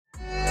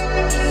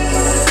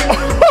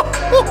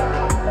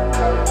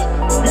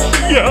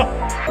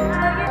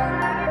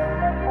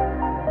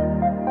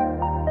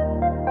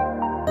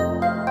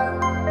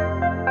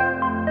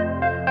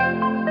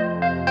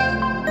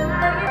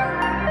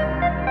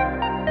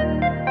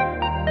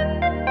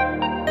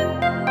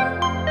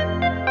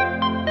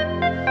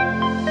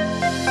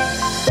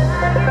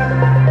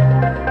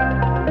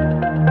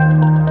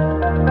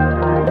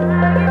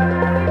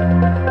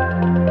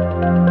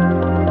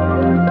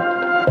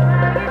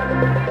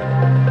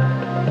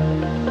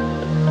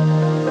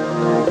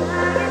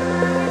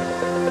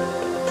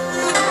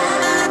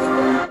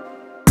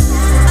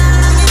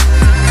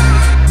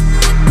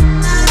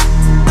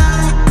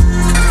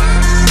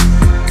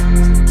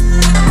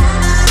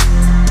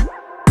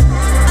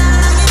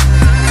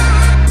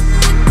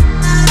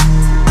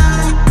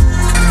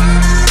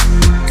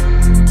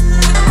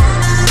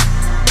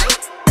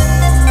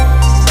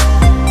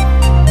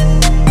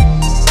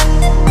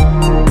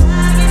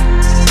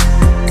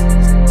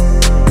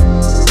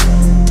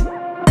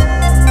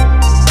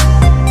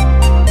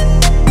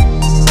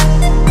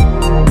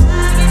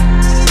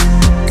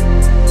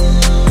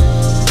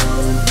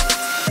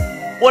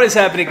What is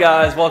happening,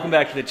 guys? Welcome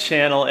back to the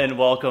channel and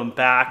welcome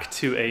back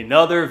to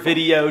another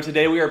video.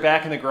 Today we are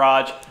back in the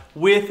garage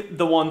with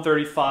the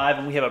 135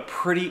 and we have a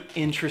pretty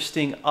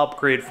interesting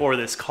upgrade for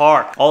this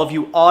car. All of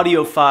you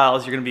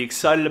audiophiles, you're gonna be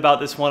excited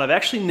about this one. I've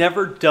actually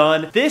never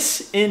done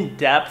this in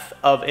depth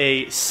of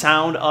a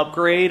sound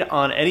upgrade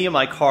on any of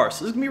my cars,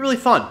 so this is gonna be really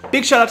fun.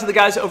 Big shout out to the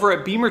guys over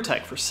at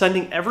Bimmertech for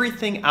sending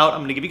everything out.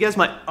 I'm gonna give you guys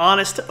my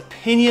honest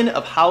opinion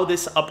of how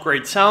this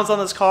upgrade sounds on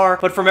this car,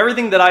 but from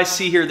everything that I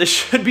see here, this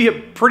should be a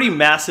pretty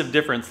massive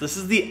difference. This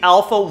is the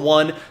Alpha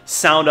 1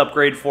 sound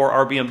upgrade for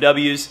our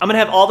BMWs. I'm gonna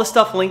have all the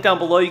stuff linked down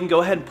below. You can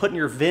go ahead and put in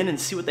your VIN and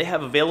see what they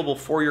have available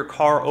for your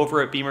car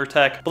over at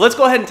Bimmertech. But let's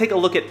go ahead and take a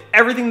look at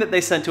everything that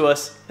they sent to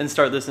us and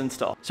start this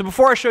install. So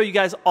before I show you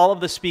guys all of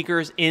the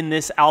speakers in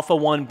this Alpha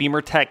 1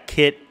 Bimmertech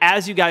kit,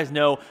 as you guys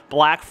know,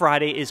 Black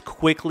Friday is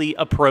quickly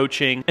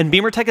approaching and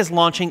Bimmertech is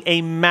launching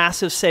a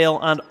massive sale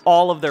on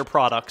all of their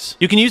products.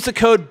 You can use the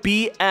code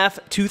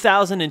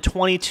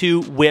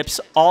BF2022 WHIPS,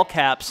 all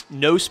caps,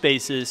 no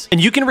spaces,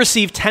 and you can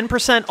receive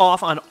 10%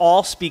 off on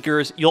all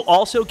speakers. You'll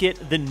also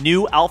get the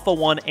new Alpha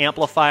 1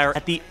 amplifier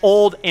at the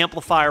old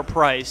amplifier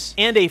price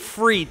and a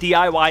free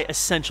DIY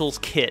Essentials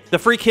kit. The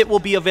free kit will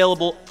be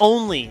available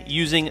only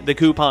using the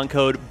coupon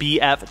code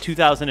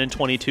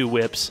BF2022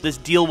 WHIPS. This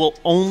deal will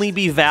only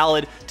be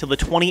valid till the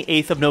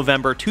 28th of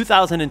November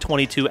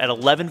 2022 at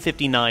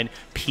 11:59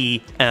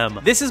 p.m.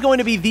 This is going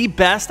to be the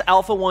best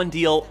Alpha 1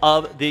 deal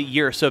of the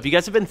year. So if you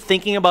guys have been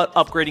thinking about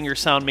upgrading your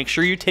sound, make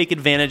sure you take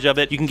advantage of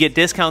it. You can get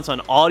discounts on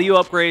audio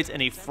upgrades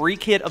and a free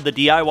kit of the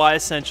DIY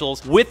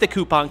Essentials with the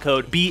coupon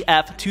code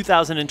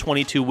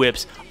BF2022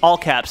 WHIPS, all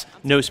caps,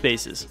 no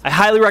spaces. I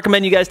highly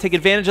recommend you guys take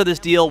advantage of this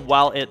deal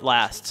while it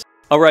lasts.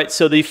 All right,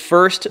 so the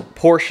first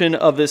portion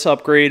of this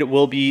upgrade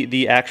will be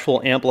the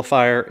actual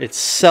amplifier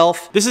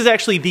itself. This is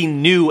actually the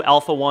new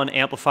Alpha 1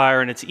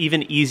 amplifier, and it's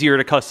even easier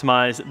to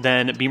customize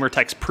than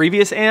Bimmertech's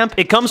previous amp.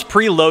 It comes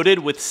preloaded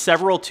with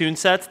several tune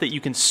sets that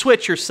you can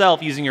switch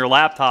yourself using your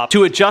laptop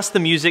to adjust the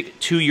music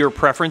to your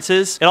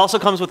preferences. It also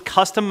comes with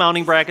custom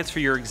mounting brackets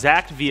for your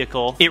exact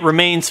vehicle. It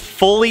remains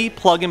fully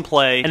plug and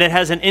play, and it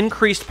has an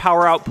increased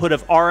power output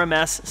of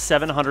RMS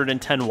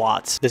 710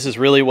 watts. This is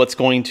really what's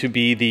going to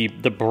be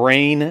the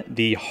brain,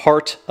 the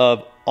heart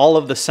of all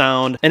of the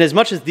sound. And as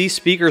much as these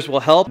speakers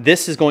will help,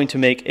 this is going to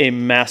make a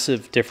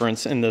massive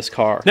difference in this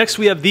car. Next,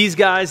 we have these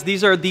guys.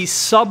 These are the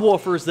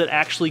subwoofers that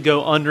actually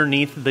go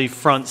underneath the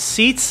front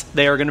seats.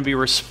 They are going to be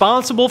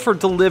responsible for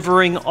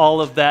delivering all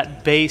of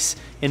that bass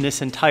in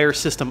this entire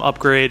system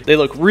upgrade. They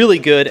look really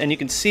good, and you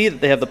can see that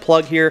they have the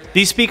plug here.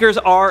 These speakers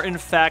are in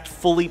fact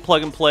fully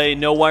plug and play.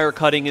 No wire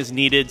cutting is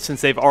needed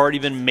since they've already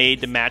been made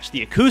to match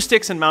the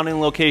acoustics and mounting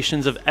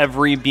locations of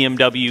every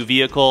BMW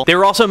vehicle. They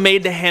were also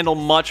made to handle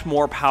much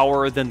more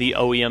power than the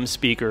OEM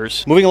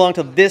speakers. Moving along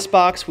to this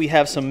box, we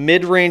have some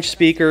mid-range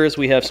speakers,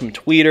 we have some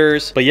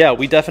tweeters, but yeah,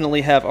 we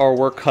definitely have our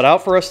work cut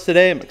out for us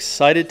today. I'm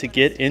excited to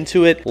get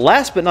into it.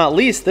 Last but not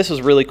least, this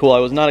was really cool. I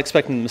was not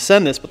expecting them to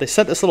send this, but they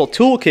sent this little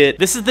toolkit.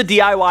 This is the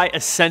DIY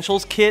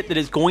Essentials kit that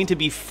is going to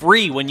be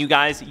free when you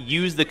guys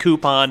use the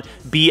coupon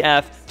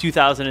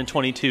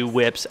BF2022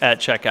 WHIPS at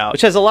checkout,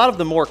 which has a lot of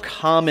the more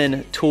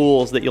common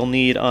tools that you'll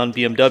need on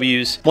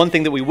BMWs. One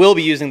thing that we will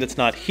be using that's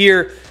not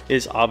here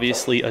is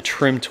obviously a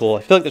trim tool.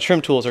 I feel like the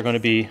trim tools are going to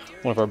be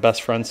one of our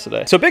best friends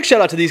today. So big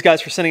shout out to these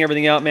guys for sending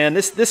everything out, man.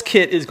 This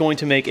kit is going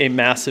to make a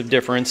massive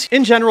difference.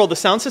 In general, the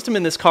sound system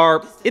in this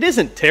car, it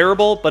isn't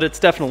terrible, but it's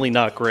definitely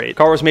not great. The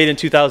car was made in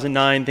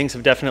 2009. Things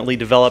have definitely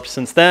developed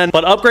since then,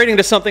 but upgrading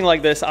to something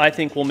like this, I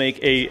think will make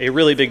a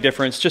really big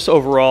difference just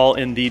overall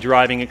in the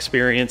driving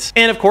experience.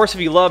 And of course,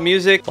 if you love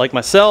music like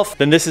myself,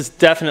 then this is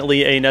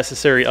definitely a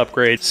necessary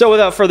upgrade. So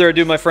without further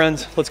ado, my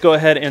friends, let's go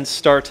ahead and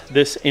start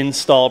this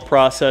install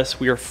process.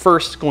 We are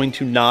first going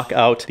to knock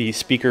out the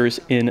speakers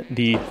in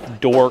the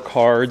door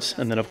cards,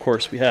 and then of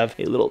course we have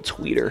a little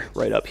tweeter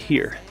right up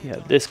here. You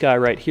have this guy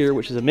right here,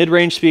 which is a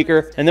mid-range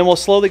speaker, and then we'll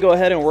slowly go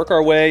ahead and work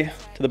our way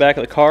to the back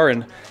of the car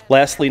and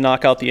lastly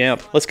knock out the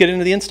amp. Let's get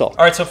into the install.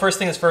 All right, so first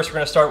thing is first, we're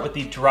gonna start with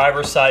the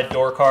driver's side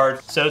door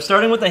card. So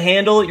starting with the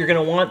handle, you're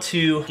gonna want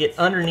to get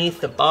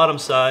underneath the bottom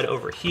side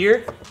over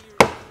here.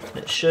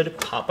 It should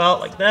pop out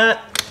like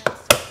that.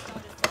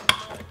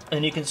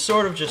 And you can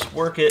sort of just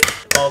work it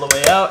all the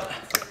way out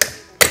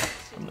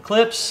from the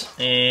clips,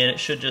 and it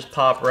should just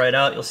pop right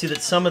out. You'll see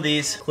that some of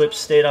these clips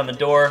stayed on the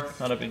door,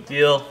 not a big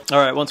deal. All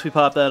right, once we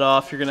pop that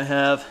off, you're gonna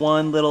have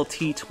one little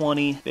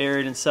T20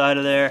 buried inside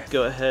of there.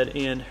 Go ahead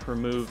and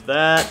remove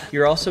that.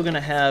 You're also gonna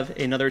have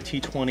another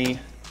T20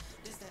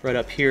 right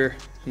up here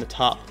in the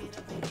top.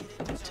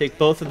 Take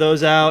both of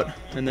those out,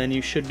 and then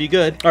you should be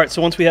good. All right,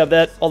 so once we have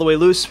that all the way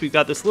loose, we've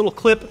got this little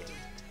clip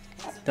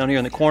down here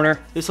in the corner.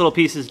 This little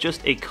piece is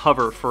just a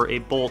cover for a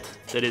bolt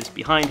that is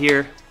behind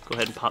here. Go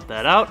ahead and pop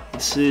that out.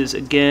 This is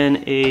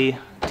again a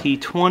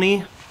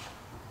T20.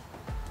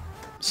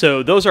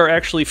 So those are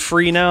actually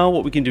free now.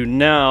 What we can do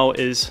now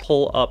is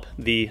pull up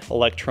the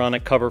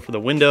electronic cover for the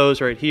windows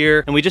right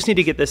here. And we just need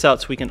to get this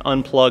out so we can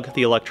unplug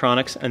the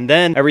electronics, and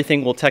then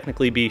everything will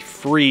technically be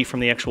free from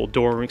the actual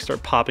door when we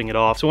start popping it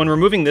off. So when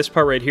removing this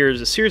part right here,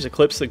 there's a series of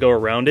clips that go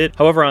around it.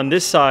 However, on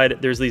this side,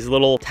 there's these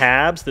little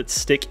tabs that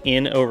stick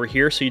in over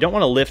here. So you don't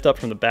want to lift up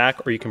from the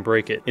back or you can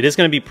break it. It is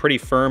going to be pretty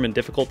firm and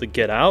difficult to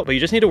get out, but you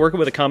just need to work it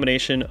with a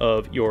combination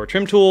of your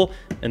trim tool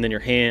and then your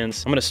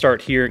hands. I'm going to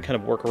start here and kind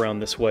of work around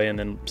this way and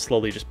then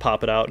slowly just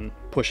pop it out and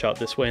push out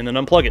this way and then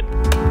unplug it.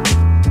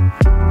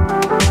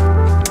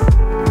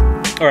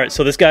 All right,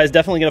 so this guy's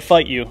definitely gonna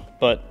fight you,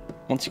 but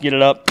once you get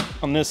it up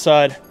on this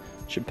side,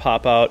 it should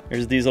pop out.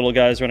 There's these little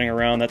guys running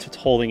around, that's what's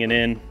holding it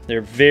in.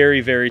 They're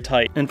very, very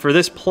tight. And for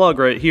this plug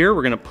right here,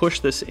 we're gonna push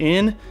this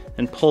in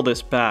and pull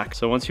this back.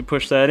 So once you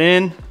push that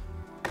in, you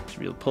should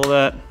be able to pull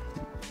that.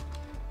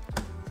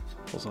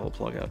 Pulls the whole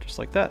plug out just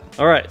like that.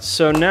 All right,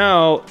 so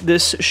now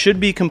this should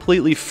be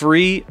completely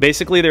free.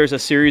 Basically, there's a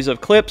series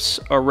of clips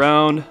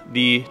around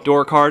the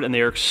door card and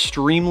they are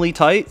extremely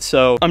tight.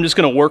 So I'm just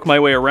gonna work my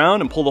way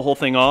around and pull the whole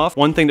thing off.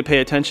 One thing to pay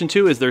attention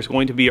to is there's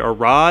going to be a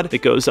rod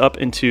that goes up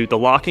into the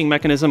locking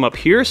mechanism up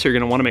here. So you're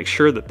gonna wanna make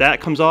sure that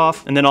that comes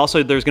off. And then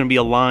also there's gonna be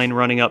a line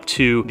running up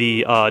to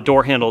the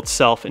door handle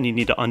itself, and you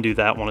need to undo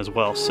that one as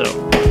well,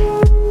 so.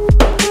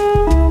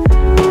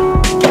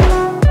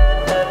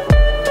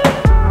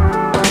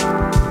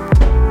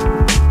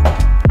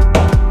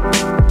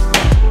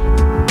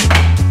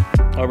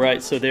 All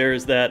right, so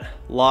there's that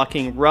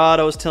locking rod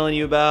I was telling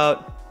you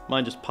about.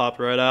 Mine just popped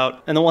right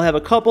out. And then we'll have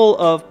a couple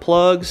of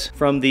plugs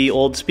from the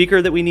old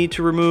speaker that we need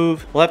to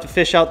remove. We'll have to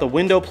fish out the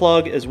window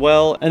plug as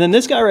well. And then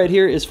this guy right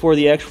here is for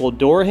the actual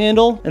door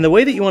handle. And the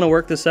way that you want to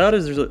work this out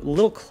is there's a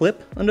little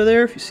clip under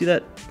there. If you see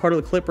that part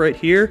of the clip right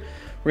here,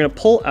 we're gonna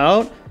pull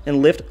out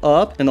and lift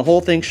up and the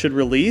whole thing should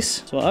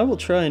release. So I will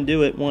try and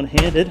do it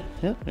one-handed.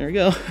 Yep, there we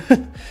go.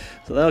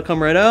 So that'll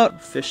come right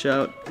out. Fish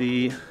out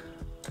the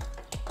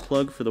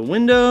plug for the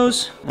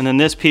windows, and then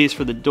this piece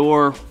for the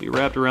door will be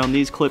wrapped around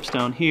these clips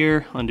down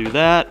here. Undo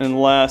that,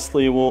 and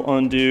lastly we'll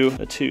undo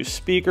the two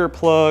speaker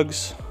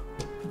plugs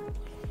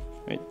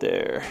right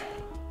there.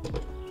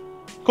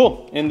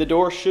 Cool, and the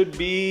door should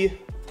be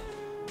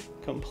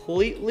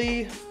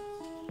completely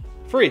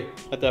free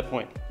at that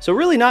point. So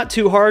really not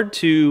too hard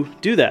to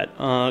do that.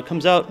 It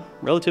comes out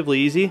relatively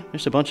easy.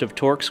 There's a bunch of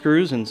torque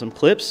screws and some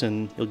clips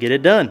and you'll get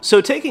it done.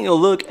 So taking a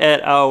look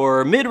at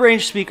our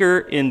mid-range speaker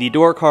in the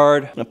door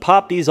card, I'm gonna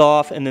pop these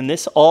off and then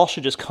this all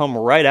should just come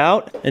right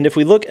out. And if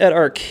we look at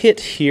our kit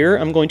here,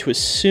 I'm going to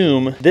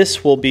assume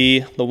this will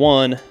be the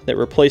one that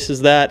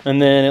replaces that.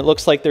 And then it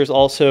looks like there's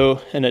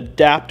also an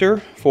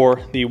adapter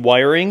for the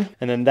wiring,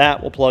 and then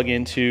that will plug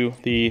into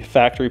the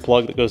factory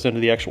plug that goes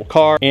into the actual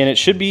car. And it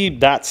should be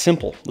that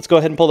simple. Let's go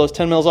ahead and pull those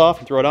 10 mils off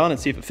and throw it on and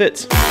see if it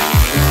fits.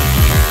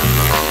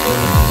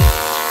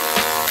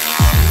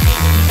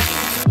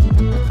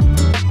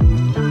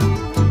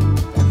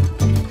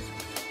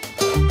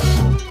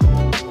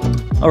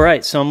 All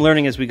right, so I'm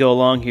learning as we go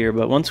along here,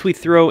 but once we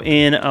throw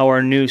in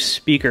our new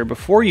speaker,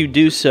 before you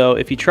do so,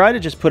 if you try to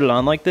just put it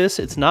on like this,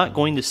 it's not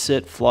going to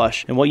sit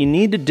flush. And what you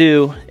need to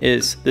do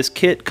is, this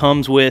kit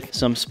comes with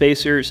some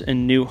spacers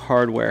and new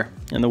hardware.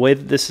 And the way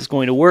that this is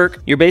going to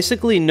work, you're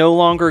basically no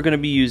longer going to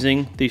be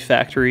using the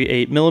factory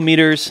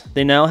 8mm.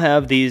 They now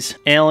have these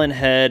Allen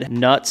head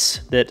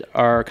nuts that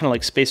are kind of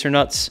like spacer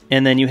nuts.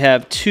 And then you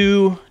have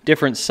two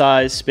different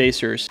size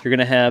spacers. You're going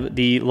to have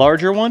the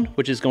larger one,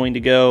 which is going to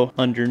go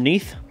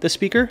underneath the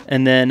speaker.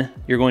 And then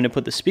you're going to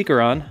put the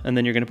speaker on. And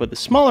then you're going to put the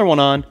smaller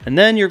one on. And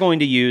then you're going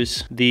to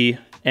use the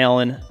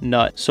Allen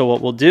nut. So what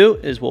we'll do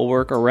is we'll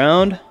work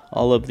around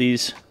all of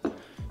these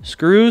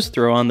screws,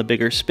 throw on the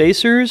bigger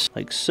spacers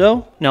like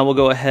so. Now we'll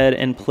go ahead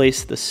and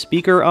place the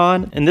speaker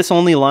on, and this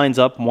only lines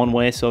up one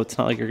way, so it's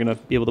not like you're gonna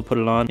be able to put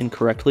it on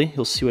incorrectly.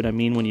 You'll see what I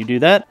mean when you do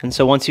that. And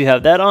so once you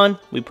have that on,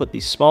 we put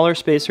these smaller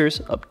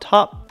spacers up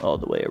top all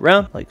the way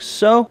around like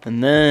so,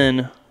 and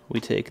then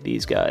we take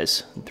these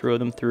guys and throw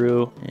them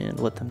through and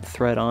let them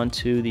thread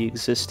onto the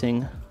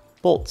existing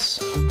bolts.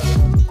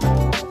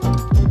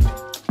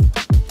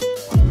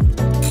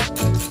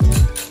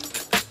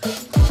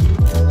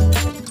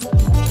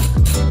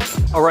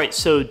 All right,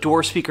 so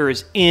door speaker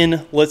is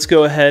in. Let's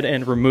go ahead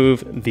and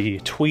remove the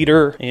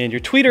tweeter. And your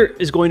tweeter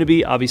is going to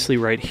be obviously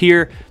right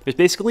here. There's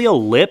basically a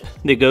lip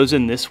that goes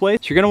in this way.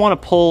 So you're gonna wanna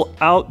pull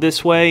out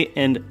this way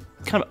and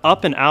kind of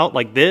up and out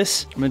like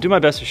this. I'm gonna do my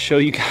best to show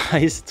you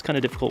guys. It's kind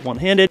of difficult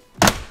one-handed.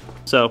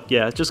 So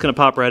yeah, it's just gonna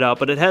pop right out,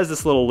 but it has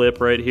this little lip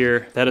right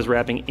here that is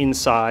wrapping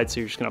inside.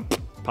 So you're just gonna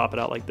pop it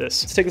out like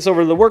this. Let's take this over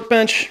to the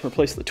workbench,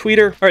 replace the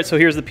tweeter. All right, so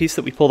here's the piece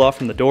that we pulled off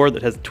from the door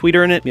that has the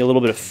tweeter in it. A little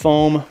bit of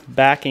foam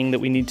backing that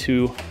we need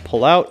to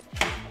pull out.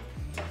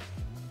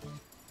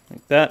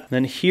 Like that.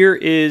 Then here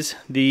is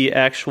the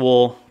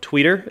actual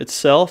tweeter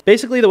itself.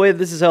 Basically, the way that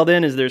this is held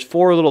in is there's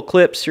 4 little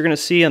clips you're gonna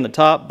see on the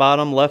top,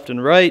 bottom, left,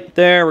 and right.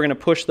 There, we're gonna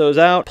push those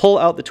out, pull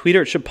out the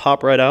tweeter. It should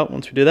pop right out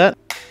once we do that.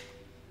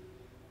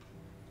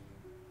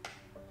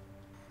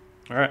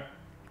 All right.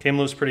 Came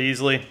loose pretty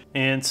easily.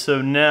 And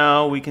so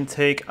now we can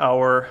take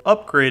our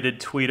upgraded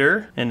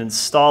tweeter and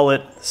install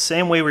it the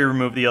same way we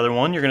removed the other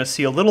one. You're gonna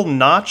see a little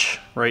notch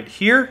right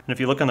here. And if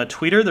you look on the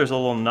tweeter, there's a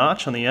little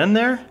notch on the end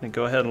there. And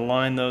go ahead and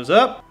line those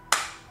up.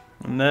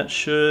 And that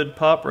should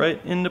pop right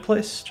into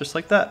place, just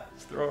like that.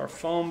 Let's throw our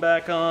foam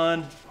back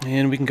on.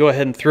 And we can go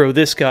ahead and throw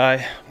this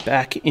guy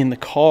back in the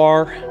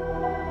car.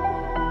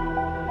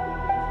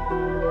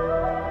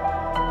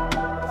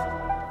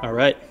 All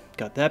right,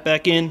 got that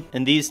back in.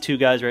 And these two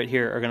guys right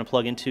here are gonna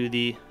plug into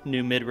the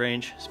new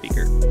mid-range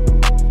speaker.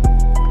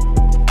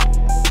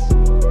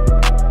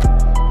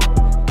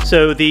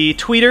 So the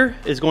tweeter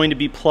is going to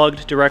be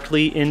plugged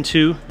directly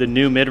into the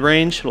new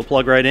mid-range. It'll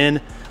plug right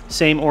in.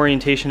 Same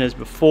orientation as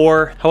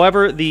before.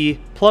 However, the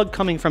plug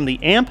coming from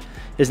the amp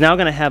is now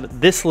gonna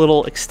have this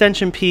little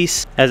extension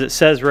piece, as it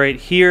says right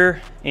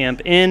here,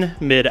 amp in,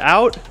 mid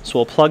out. So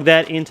we'll plug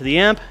that into the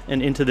amp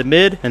and into the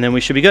mid, and then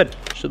we should be good.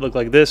 Should look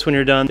like this when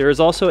you're done. There is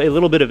also a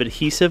little bit of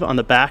adhesive on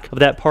the back of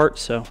that part,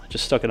 so I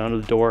just stuck it onto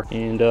the door.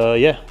 And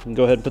yeah, we can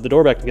go ahead and put the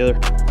door back together.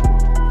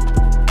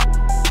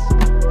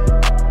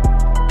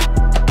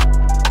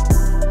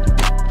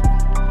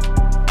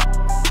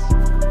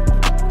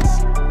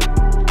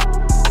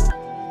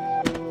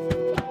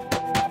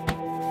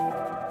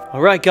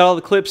 All right, got all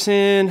the clips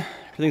in,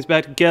 everything's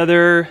back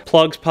together.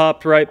 Plugs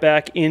popped right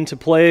back into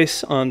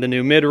place on the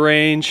new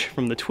mid-range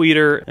from the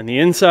tweeter and the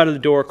inside of the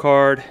door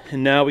card.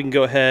 And now we can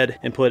go ahead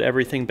and put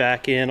everything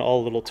back in, all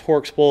the little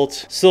Torx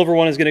bolts. Silver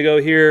one is gonna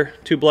go here,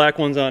 two black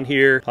ones on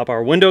here. Pop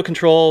our window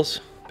controls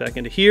back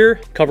into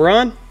here, cover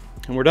on,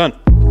 and we're done.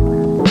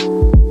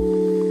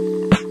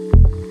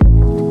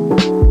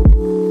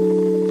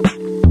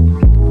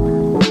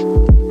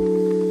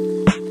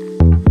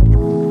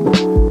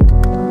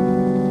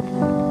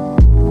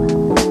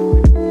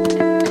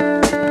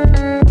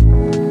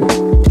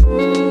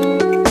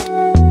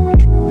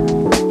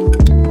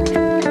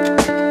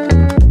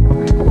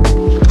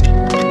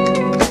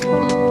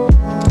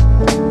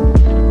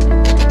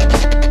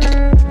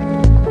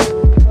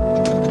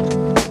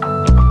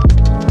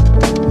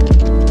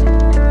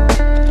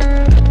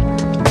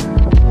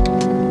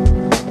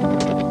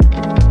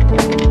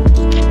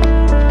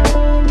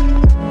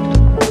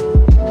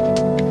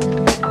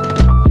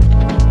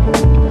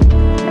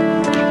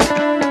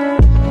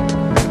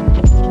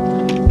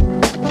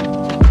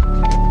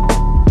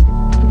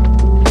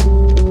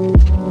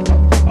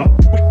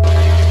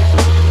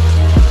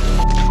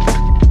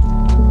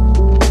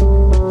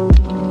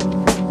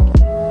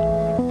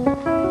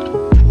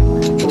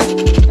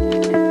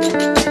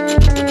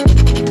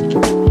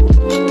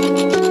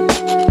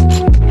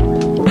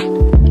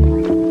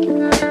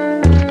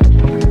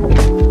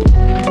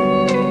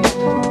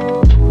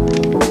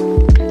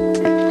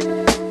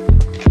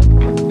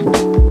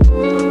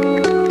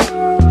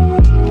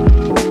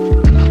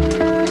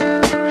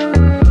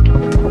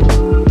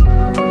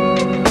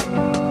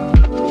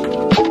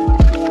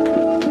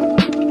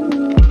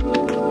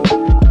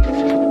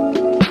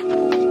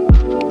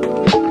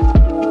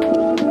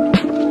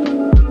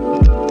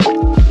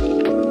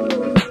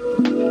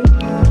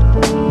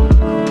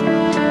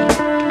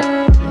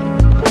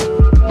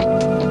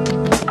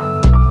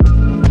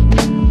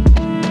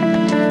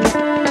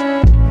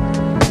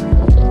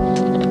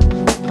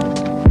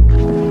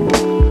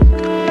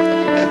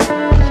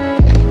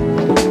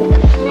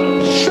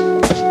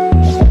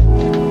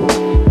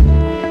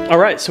 All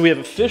right, so we have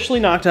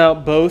officially knocked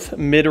out both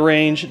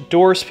mid-range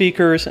door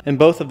speakers and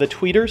both of the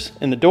tweeters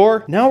in the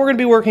door. Now we're gonna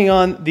be working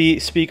on the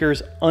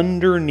speakers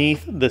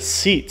underneath the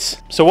seats.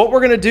 So what we're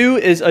gonna do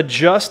is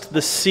adjust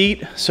the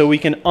seat so we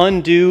can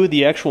undo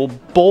the actual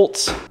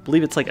bolts. I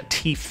believe it's like a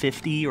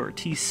T50 or a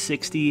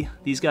T60,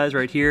 these guys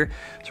right here.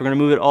 So we're gonna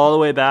move it all the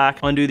way back,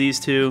 undo these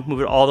two,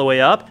 move it all the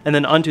way up, and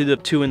then undo the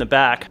two in the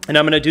back. And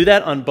I'm gonna do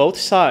that on both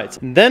sides.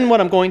 And then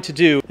what I'm going to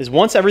do is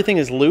once everything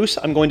is loose,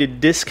 I'm going to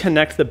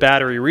disconnect the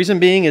battery. Reason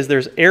being is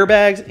there's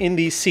airbags in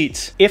these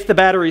seats. If the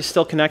battery is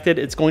still connected,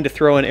 it's going to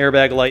throw an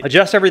airbag light.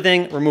 Adjust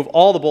everything, remove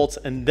all the bolts,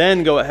 and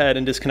then go ahead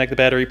and disconnect the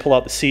battery, pull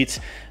out the seats,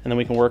 and then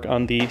we can work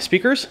on the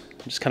speakers.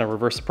 Just kind of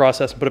reverse the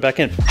process and put it back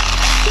in.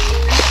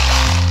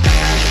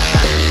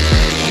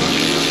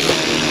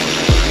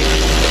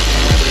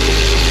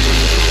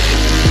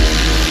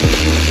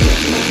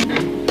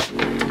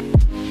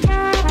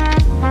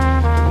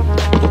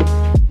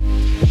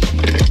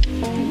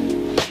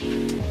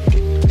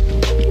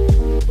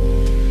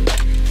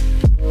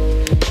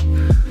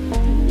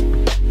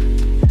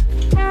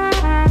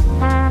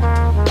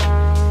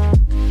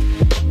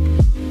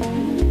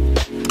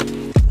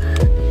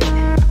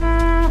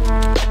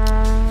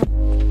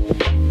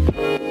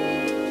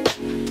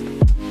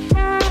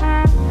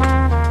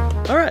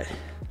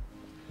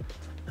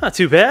 Not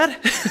too bad.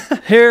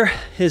 Here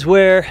is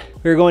where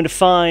we're going to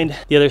find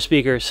the other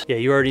speakers. Yeah,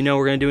 you already know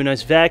we're gonna do a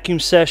nice vacuum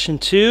session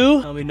too.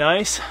 That'll be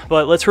nice.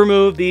 But let's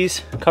remove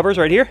these covers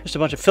right here. Just a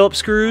bunch of Phillips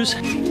screws.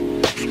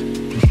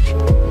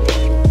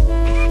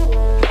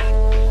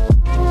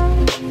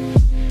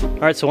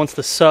 All right, so once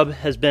the sub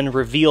has been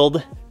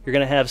revealed, you're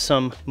gonna have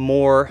some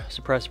more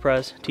suppress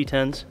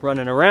T10s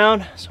running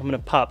around. So I'm gonna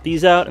pop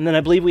these out, and then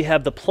I believe we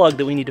have the plug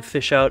that we need to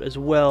fish out as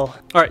well.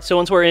 All right, so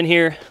once we're in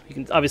here, you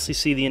can obviously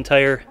see the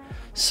entire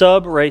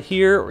sub right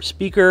here, or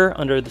speaker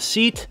under the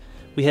seat.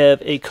 We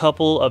have a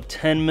couple of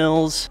 10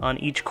 mils on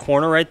each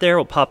corner right there.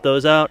 We'll pop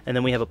those out, and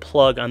then we have a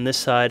plug on this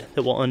side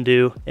that we'll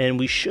undo, and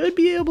we should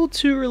be able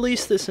to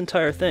release this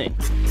entire thing.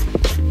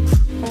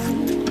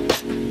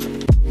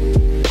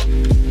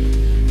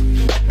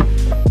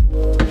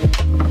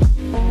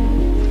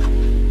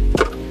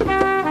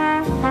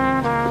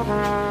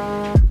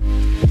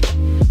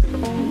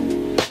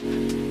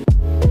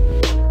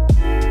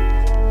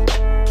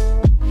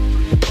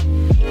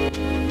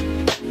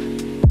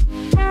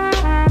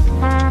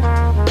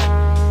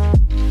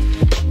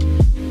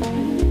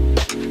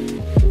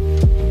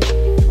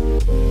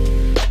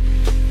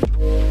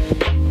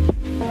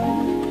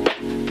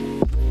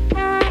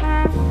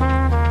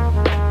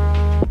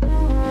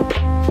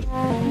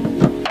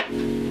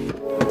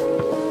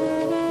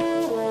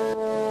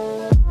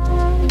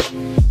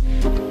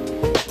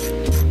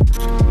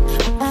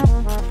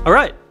 All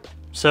right,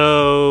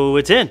 so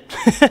it's in.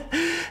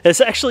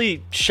 It's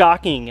actually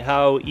shocking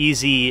how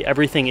easy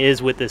everything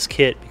is with this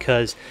kit,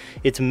 because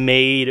it's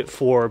made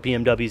for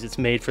BMWs, it's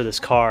made for this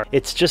car.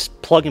 It's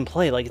just plug and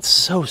play, like it's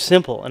so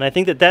simple. And I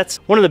think that that's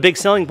one of the big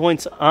selling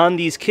points on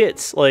these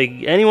kits. Like,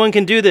 anyone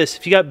can do this.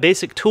 If you got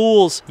basic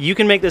tools, you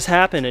can make this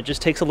happen. It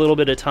just takes a little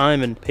bit of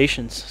time and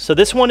patience. So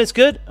this one is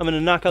good. I'm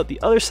gonna knock out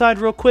the other side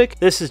real quick.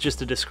 This is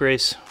just a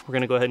disgrace. We're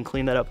gonna go ahead and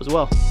clean that up as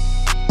well.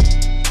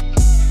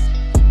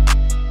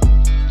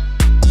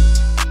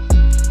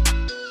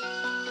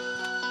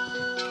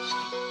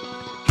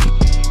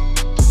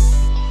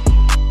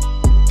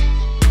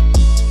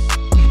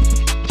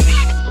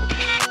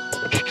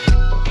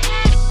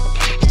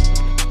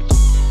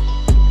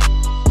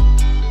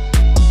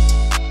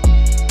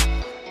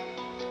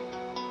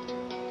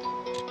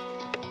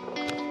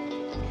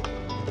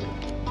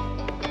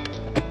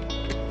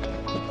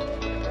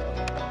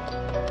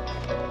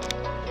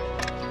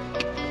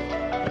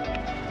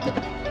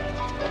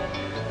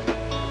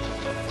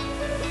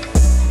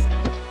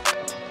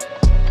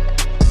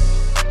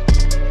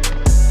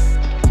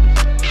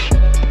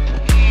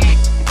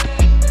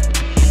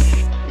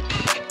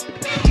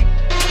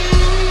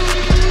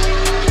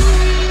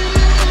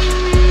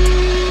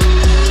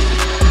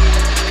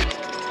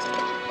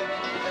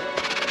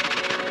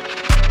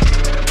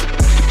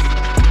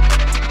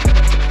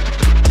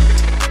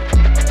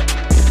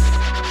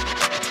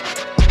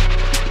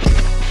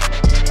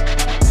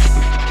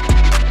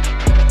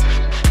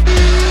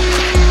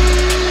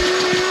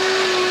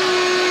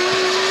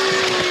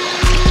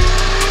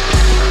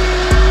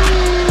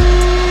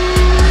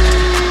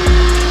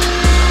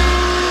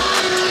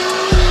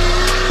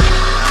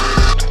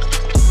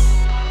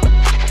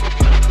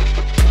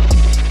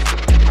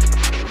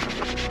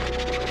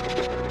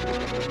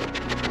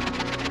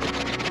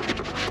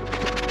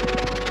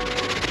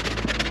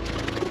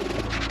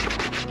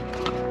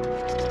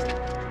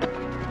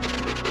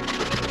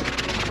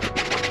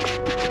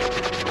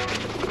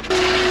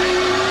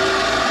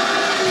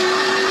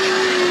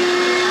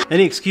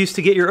 Any excuse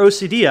to get your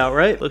OCD out,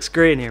 right? Looks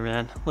great in here,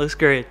 man. Looks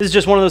great. This is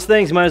just one of those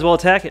things, you might as well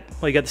attack it.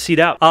 Well, you got the seat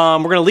out.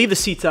 We're gonna leave the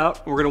seats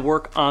out. We're gonna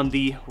work on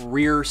the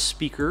rear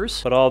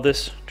speakers, but all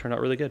this turned out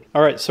really good.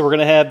 All right, so we're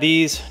gonna have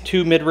these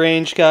two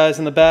mid-range guys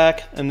in the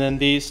back, and then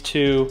these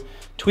two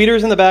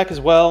tweeters in the back as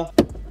well.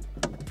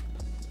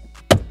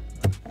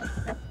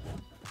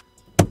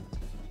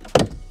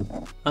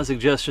 I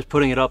suggest just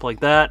putting it up like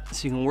that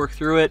so you can work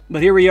through it.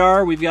 But here we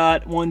are, we've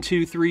got 1,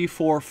 2, 3,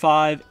 4,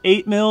 5,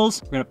 8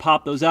 mils. We're gonna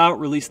pop those out,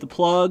 release the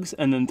plugs,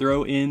 and then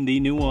throw in the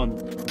new one.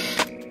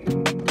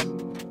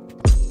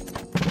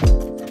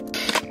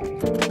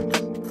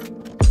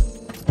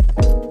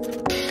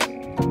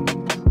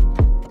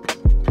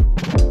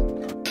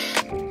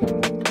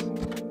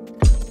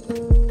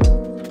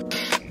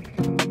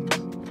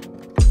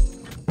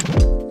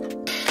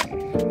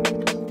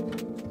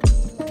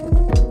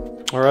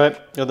 All right,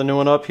 got the new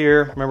one up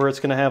here. Remember, it's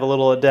gonna have a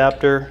little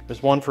adapter.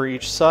 There's one for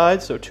each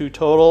side, so 2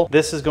 total.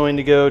 This is going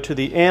to go to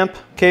the amp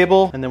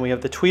cable, and then we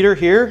have the tweeter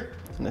here,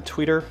 and the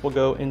tweeter will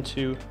go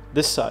into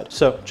this side.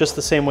 So just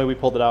the same way we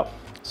pulled it out.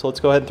 So let's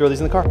go ahead and throw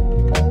these in the car.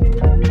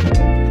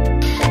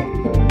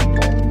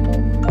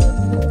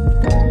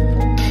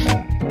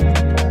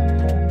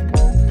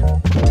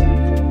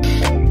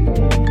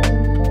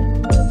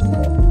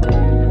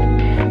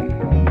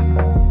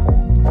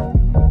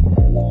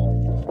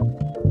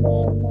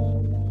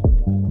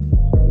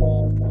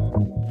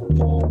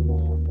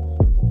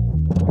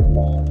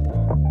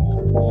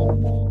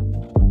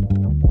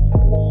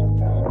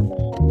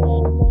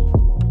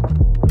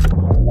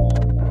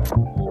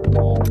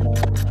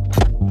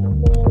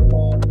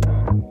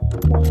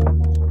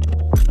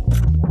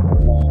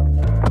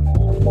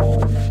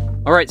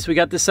 All right, so we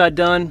got this side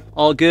done,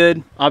 all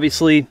good.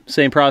 Obviously,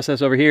 same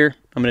process over here.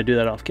 I'm gonna do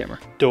that off camera.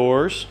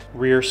 Doors,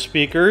 rear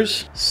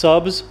speakers,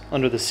 subs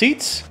under the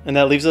seats, and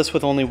that leaves us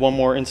with only one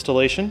more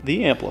installation,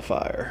 the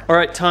amplifier. All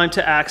right, time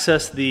to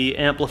access the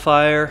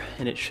amplifier,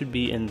 and it should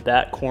be in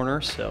that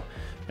corner. So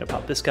I'm gonna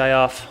pop this guy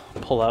off,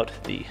 pull out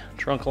the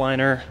trunk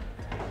liner.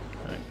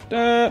 Like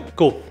that.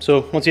 Cool,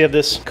 so once you have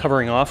this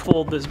covering off,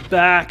 fold this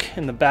back.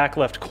 In the back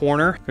left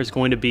corner, there's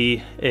going to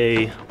be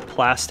a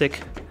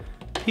plastic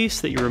piece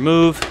that you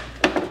remove.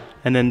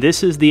 And then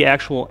this is the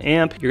actual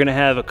amp. You're gonna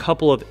have a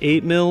couple of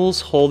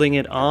 8mm holding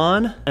it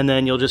on, and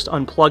then you'll just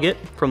unplug it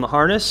from the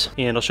harness,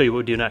 and I'll show you what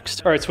we do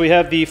next. All right, so we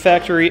have the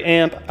factory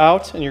amp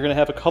out, and you're gonna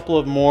have a couple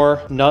of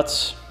more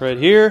nuts right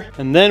here.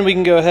 And then we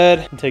can go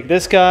ahead and take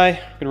this guy.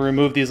 I'm gonna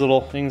remove these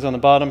little things on the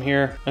bottom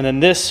here, and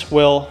then this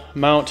will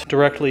mount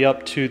directly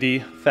up to the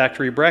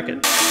factory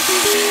bracket.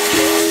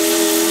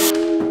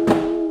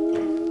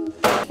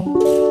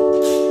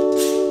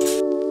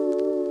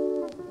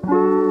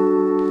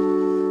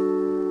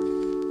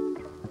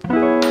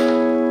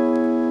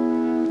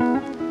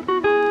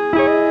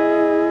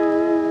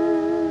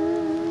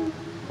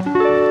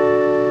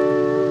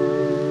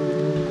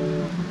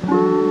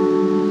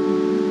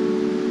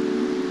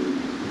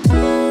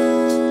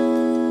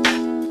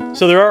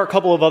 So there are a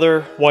couple of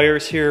other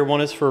wires here.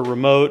 One is for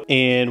remote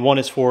and one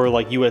is for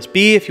like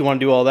USB if you want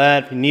to do all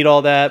that. If you need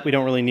all that, we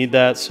don't really need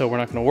that, so we're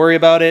not going to worry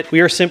about it. We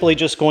are simply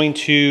just going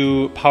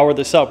to power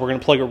this up. We're going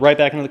to plug it right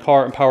back into the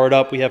car and power it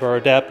up. We have our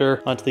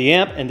adapter onto the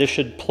amp, and this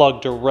should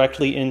plug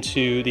directly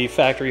into the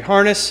factory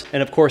harness.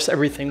 And of course,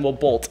 everything will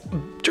bolt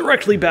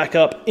directly back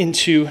up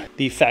into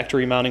the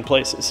factory mounting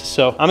places.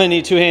 So I'm gonna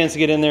need 2 hands to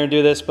get in there and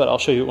do this, but I'll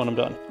show you when I'm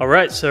done. All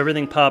right, so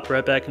everything popped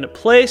right back into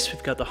place.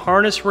 We've got the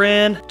harness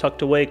ran,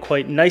 tucked away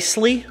quite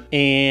nicely,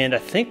 and I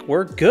think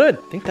we're good.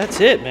 I think that's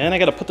it, man. I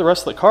gotta put the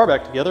rest of the car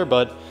back together,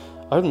 but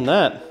other than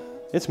that,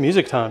 it's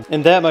music time.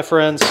 And that, my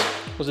friends,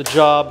 was a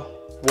job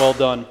well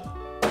done.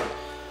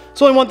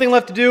 There's only one thing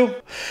left to do.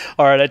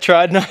 All right, I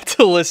tried not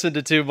to listen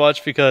to too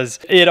much because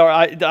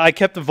I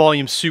kept the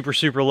volume super,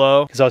 super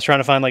low because I was trying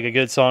to find like a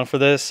good song for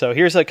this. So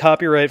here's a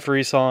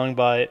copyright-free song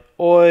by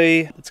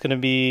Oi. It's gonna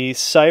be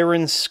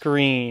Siren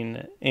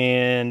Screen.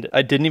 And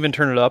I didn't even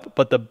turn it up,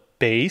 but the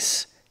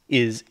bass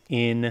is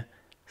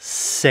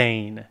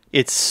insane.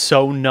 It's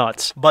so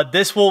nuts. But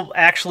this will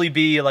actually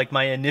be like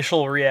my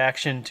initial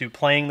reaction to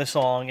playing the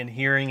song and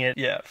hearing it.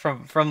 Yeah,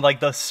 from like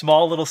the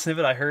small little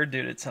snippet I heard,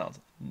 dude, it sounds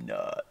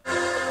nuts.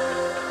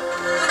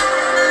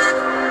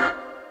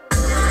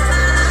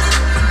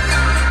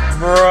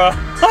 Bro,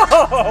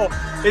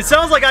 it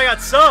sounds like I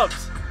got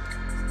subs.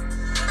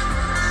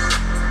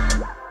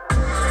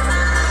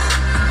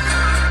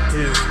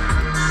 Dude.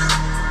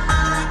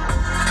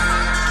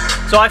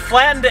 So I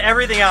flattened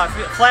everything out,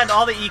 flattened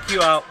all the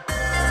EQ out.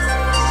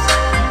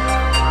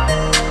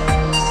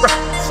 Bro,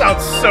 it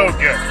sounds so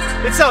good.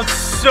 It sounds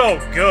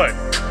so good.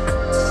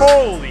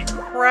 Holy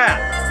crap.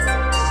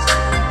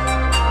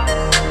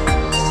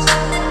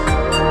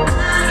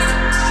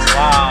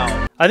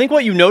 Wow. I think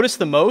what you notice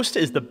the most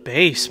is the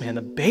bass, man.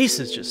 The bass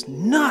is just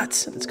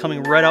nuts. It's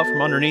coming right out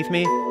from underneath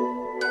me.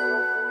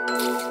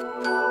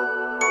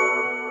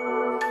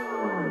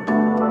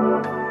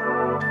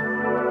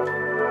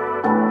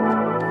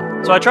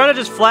 So I try to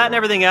just flatten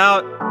everything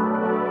out,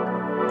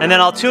 and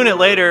then I'll tune it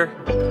later.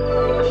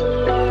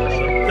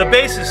 The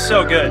bass is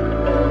so good.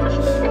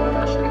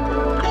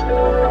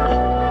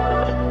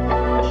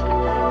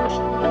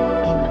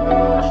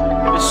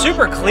 It's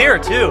super clear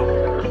too.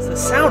 The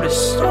sound is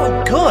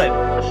so good.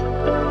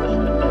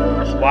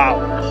 Wow,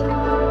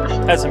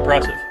 that's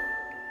impressive.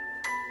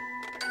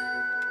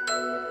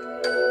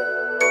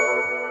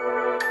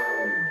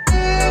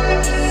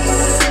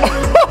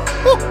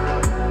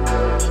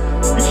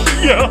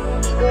 Yeah.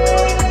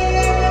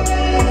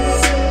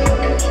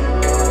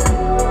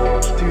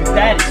 Dude,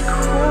 that is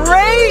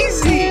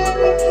crazy.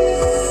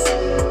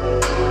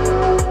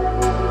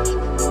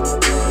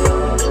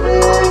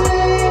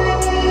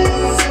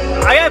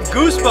 I have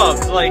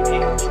goosebumps, like.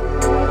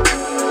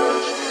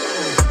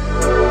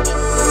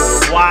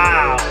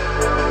 Wow.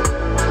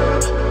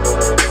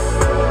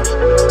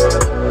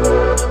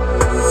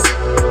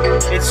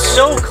 It's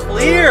so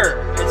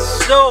clear.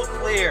 It's so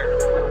clear.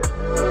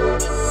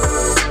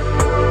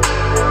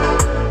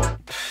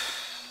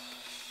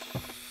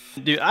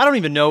 Dude, I don't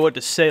even know what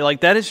to say.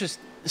 Like, that is just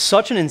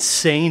such an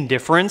insane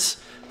difference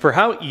for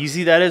how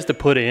easy that is to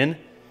put in.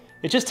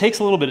 It just takes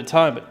a little bit of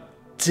time, but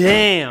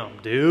damn,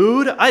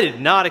 dude. I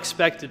did not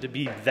expect it to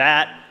be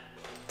that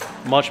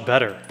much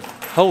better.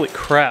 Holy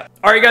crap.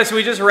 All right, guys, so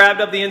we just wrapped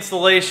up the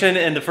installation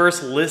and the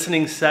first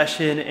listening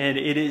session, and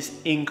it is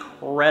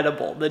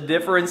incredible. The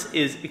difference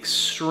is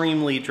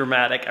extremely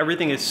dramatic.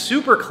 Everything is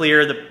super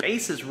clear. The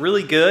bass is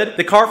really good.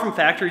 The car from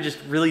factory just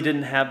really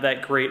didn't have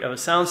that great of a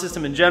sound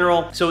system in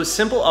general, so a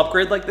simple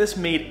upgrade like this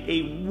made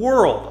a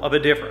world of a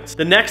difference.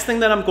 The next thing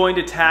that I'm going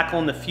to tackle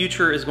in the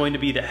future is going to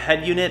be the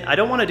head unit. I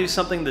don't want to do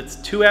something that's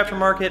too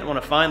aftermarket. I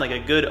want to find like a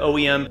good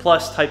OEM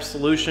plus type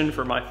solution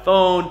for my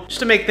phone,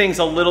 just to make things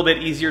a little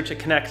bit easier to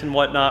connect and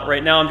whatnot.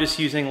 Right now, I'm just just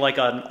using like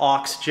an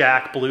aux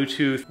jack,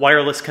 Bluetooth,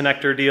 wireless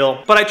connector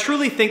deal. But I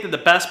truly think that the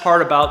best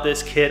part about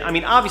this kit, I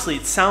mean, obviously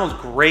it sounds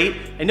great.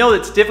 I know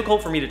it's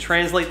difficult for me to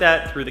translate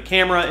that through the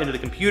camera into the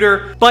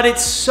computer, but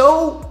it's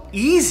so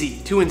easy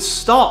to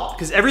install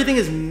because everything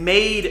is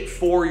made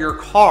for your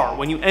car.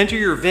 When you enter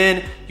your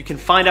VIN, you can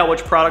find out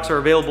which products are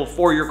available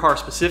for your car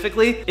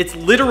specifically. It's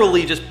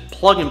literally just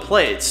plug and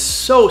play. It's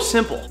so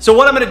simple. So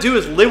what I'm gonna do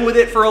is live with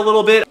it for a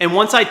little bit, and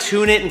once I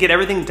tune it and get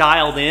everything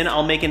dialed in,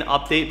 I'll make an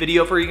update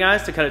video for you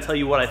guys to kind of tell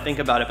you what I think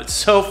about it. But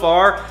so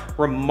far,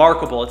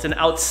 remarkable. It's an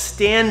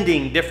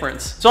outstanding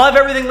difference. So I'll have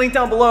everything linked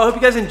down below. I hope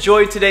you guys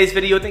enjoyed today's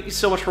video. Thank you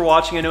so much for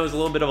watching. I know it was a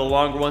little bit of a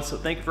longer one, so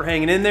thank you for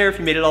hanging in there if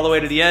you made it all the way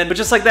to the end. But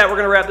just like that, we're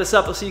gonna wrap this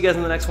up. I'll see you guys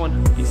in the next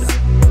one. Peace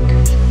out.